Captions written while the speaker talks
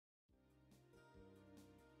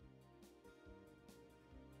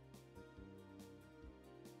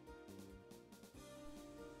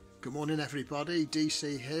Good morning everybody,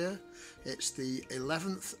 DC here. It's the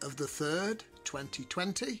 11th of the 3rd,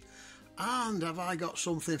 2020, and have I got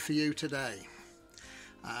something for you today?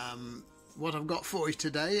 What I've got for you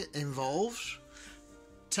today involves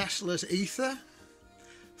Tesla's Aether,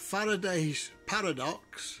 Faraday's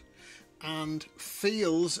Paradox, and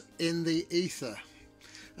fields in the ether.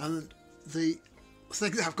 And the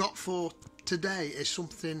thing that I've got for today is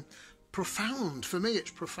something profound. For me,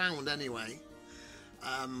 it's profound anyway.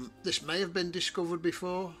 This may have been discovered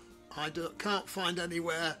before. I can't find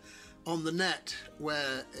anywhere on the net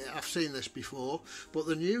where I've seen this before, but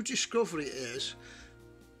the new discovery is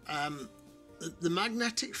the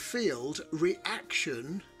magnetic field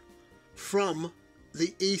reaction from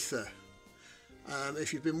the ether.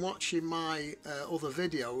 If you've been watching my other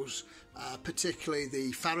videos, particularly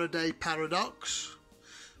the Faraday Paradox,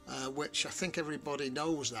 which I think everybody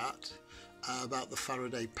knows that about the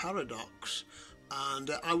Faraday Paradox,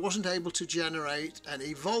 and I wasn't able to generate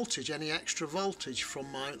any voltage, any extra voltage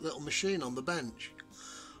from my little machine on the bench.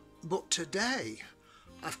 But today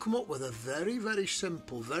I've come up with a very, very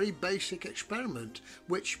simple, very basic experiment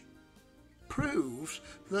which proves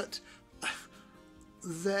that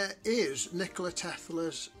there is Nikola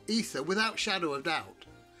Tesla's ether without shadow of doubt.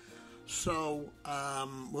 So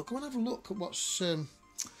we'll go and have a look at what's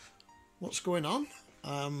going on.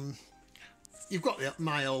 You've got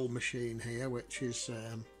my old machine here, which is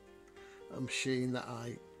a machine that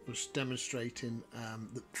I was demonstrating,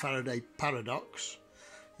 the Faraday Paradox.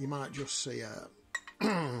 You might just see a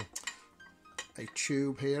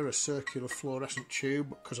tube here, a circular fluorescent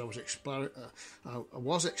tube, because I was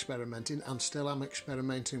experimenting and still am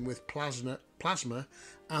experimenting with plasma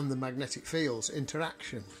and the magnetic fields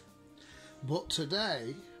interaction. But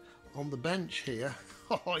today on the bench here,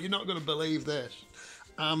 oh, you're not going to believe this.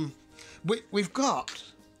 We've got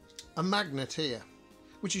a magnet here,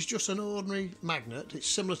 which is just an ordinary magnet. It's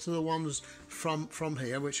similar to the ones from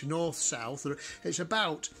here, which are north-south. It's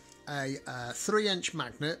about a 3-inch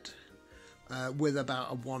magnet with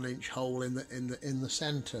about a 1-inch hole in the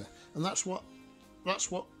centre, and that's what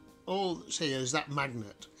all that's here is that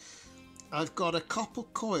magnet. I've got a copper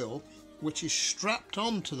coil which is strapped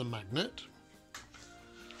onto the magnet,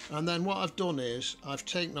 and then what I've done is I've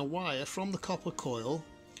taken a wire from the copper coil.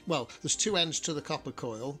 Well, there's 2 ends to the copper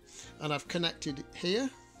coil, and I've connected here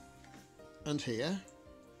and here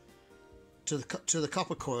to the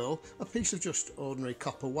copper coil a piece of just ordinary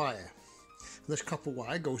copper wire. And this copper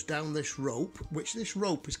wire goes down this rope, which this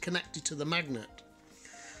rope is connected to the magnet.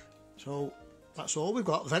 So that's all we've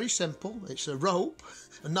got. Very simple. It's a rope,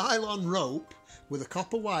 a nylon rope with a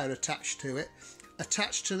copper wire attached to it,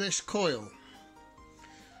 attached to this coil.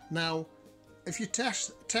 Now, if you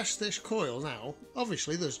test this coil now,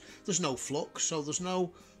 obviously there's no flux, so there's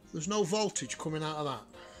no voltage coming out of that.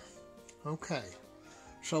 Okay,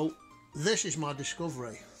 so this is my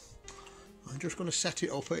discovery. I'm just going to set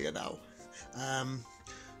it up here now.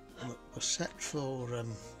 We're set for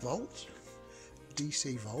volts,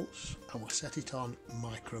 DC volts, and we'll set it on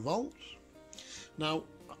microvolts. Now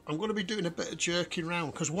I'm going to be doing a bit of jerking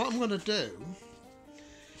around, because what I'm going to do,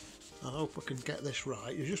 I hope I can get this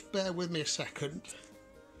right, you just bear with me a second.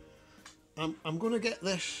 I'm going to get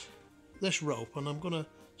this rope and I'm going to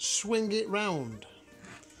swing it round.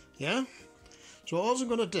 Yeah? So all I'm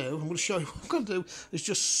going to do, I'm going to show you what I'm going to do, is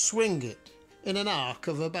just swing it in an arc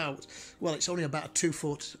of about, well, it's only about a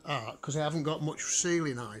 2-foot arc because I haven't got much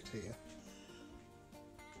ceiling height here.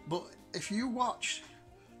 But if you watch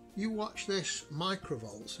this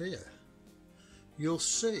microvolts here, you'll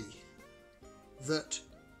see that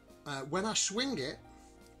when I swing it,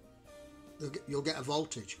 you'll get a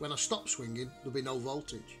voltage. When I stop swinging, there'll be no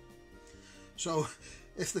voltage. So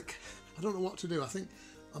I don't know what to do. I think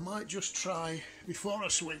I might just try, before I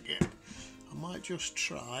swing it, I might just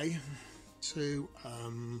try to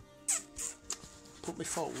put my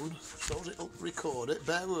phone so it'll record it.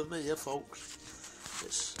 Bear with me here, folks.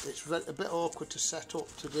 It's a bit awkward to set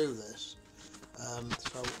up to do this,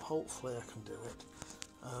 so hopefully I can do it.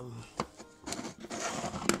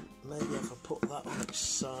 Maybe if I put that on its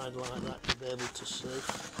side like that, you'll be able to see.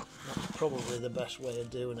 That's probably the best way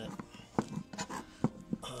of doing it.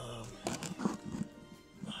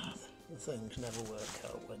 The things never work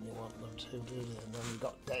out when you want them to, do they? And then you've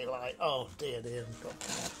got daylight. Oh dear, you've got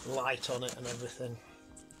light on it and everything.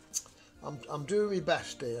 I'm doing my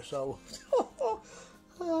best, dear. So,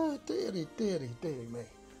 oh, dearie me.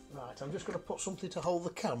 Right, I'm just going to put something to hold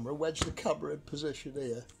the camera, wedge the camera in position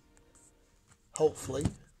here. Hopefully.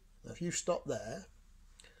 Now, if you stop there,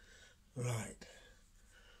 right.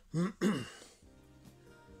 Well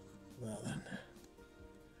then,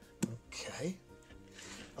 okay.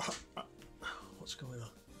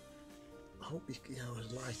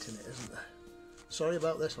 Sorry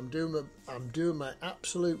about this. I'm doing my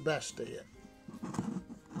absolute best here.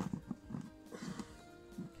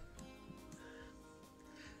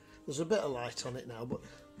 There's a bit of light on it now, but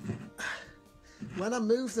when I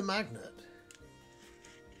move the magnet,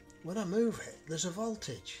 there's a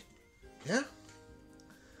voltage. Yeah?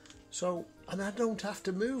 So, and I don't have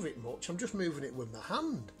to move it much. I'm just moving it with my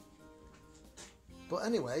hand. But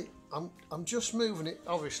anyway, I'm just moving it.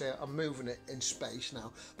 Obviously, I'm moving it in space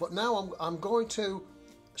now. But now I'm going to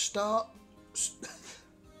start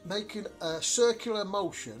making a circular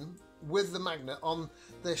motion with the magnet on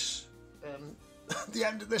this the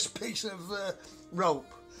end of this piece of rope.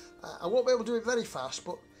 I won't be able to do it very fast,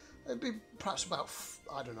 but it'd be perhaps about,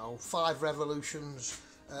 I don't know, 5 revolutions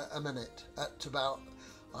a minute at about,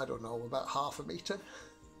 I don't know, about half a metre.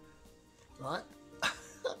 Right?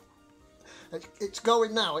 It's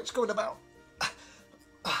going now. It's going about, I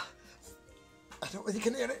don't know if you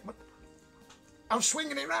can hear it, but I'm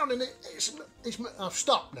swinging it around and I've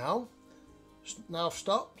stopped now. Now I've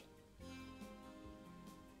stopped.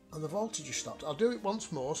 And the voltage has stopped. I'll do it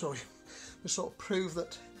once more so we sort of prove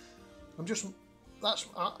that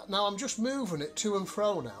now I'm just moving it to and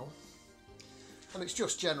fro now. And it's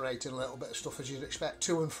just generating a little bit of stuff as you'd expect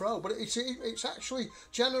to and fro, but it's actually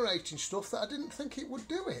generating stuff that I didn't think it would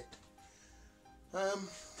do it. I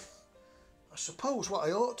suppose what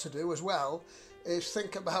I ought to do as well is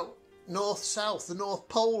think about north-south, the North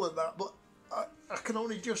Pole and that, but I can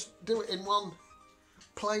only just do it in one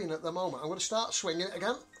plane at the moment. I'm going to start swinging it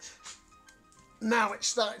again. Now it's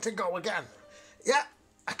starting to go again. Yeah,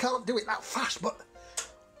 I can't do it that fast, but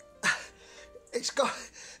it's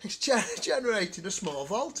generated a small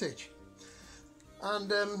voltage.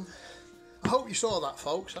 And I hope you saw that,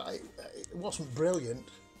 folks. It wasn't brilliant,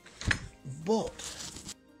 but...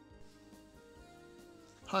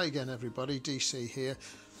 Hi again, everybody. DC here.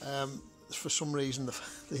 For some reason,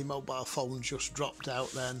 the mobile phone just dropped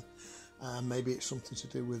out then. Maybe it's something to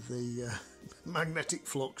do with the magnetic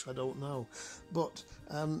flux, I don't know. But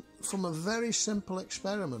from a very simple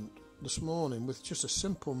experiment this morning with just a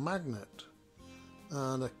simple magnet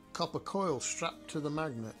and a copper coil strapped to the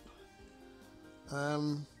magnet,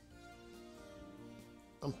 I'm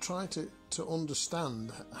trying to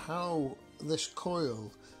understand how this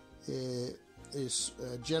coil is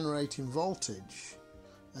generating voltage,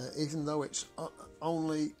 even though it's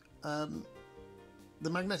only... the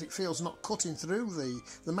magnetic field's not cutting through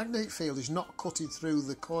the magnetic field is not cutting through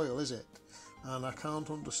the coil, is it? And I can't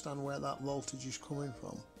understand where that voltage is coming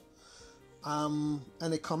from.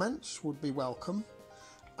 Any comments would be welcome.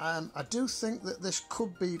 I do think that this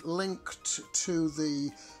could be linked to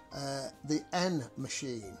the N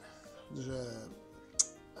machine. There's a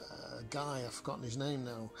guy, I've forgotten his name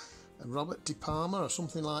now, Robert De Palma or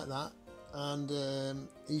something like that, and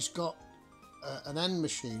he's got an N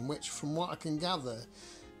machine, which from what I can gather,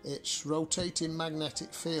 it's rotating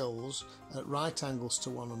magnetic fields at right angles to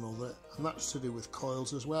one another, and that's to do with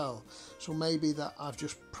coils as well. So maybe that I've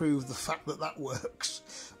just proved the fact that works.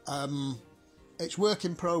 It's work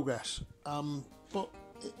in progress, but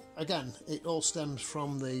again, it all stems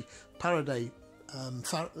from the Faraday's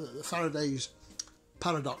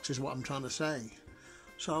Paradox is what I'm trying to say.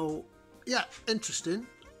 So yeah, interesting.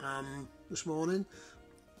 This morning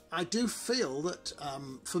I do feel that,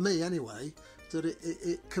 for me anyway, that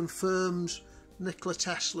it confirms Nikola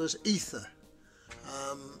Tesla's Aether.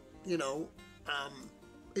 You know,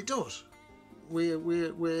 it does. We're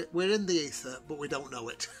in the ether, but we don't know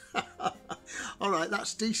it. All right,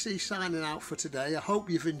 that's DC signing out for today. I hope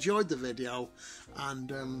you've enjoyed the video,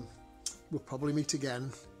 and we'll probably meet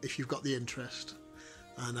again if you've got the interest.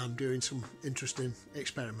 And I'm doing some interesting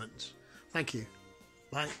experiments. Thank you.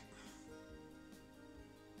 Bye.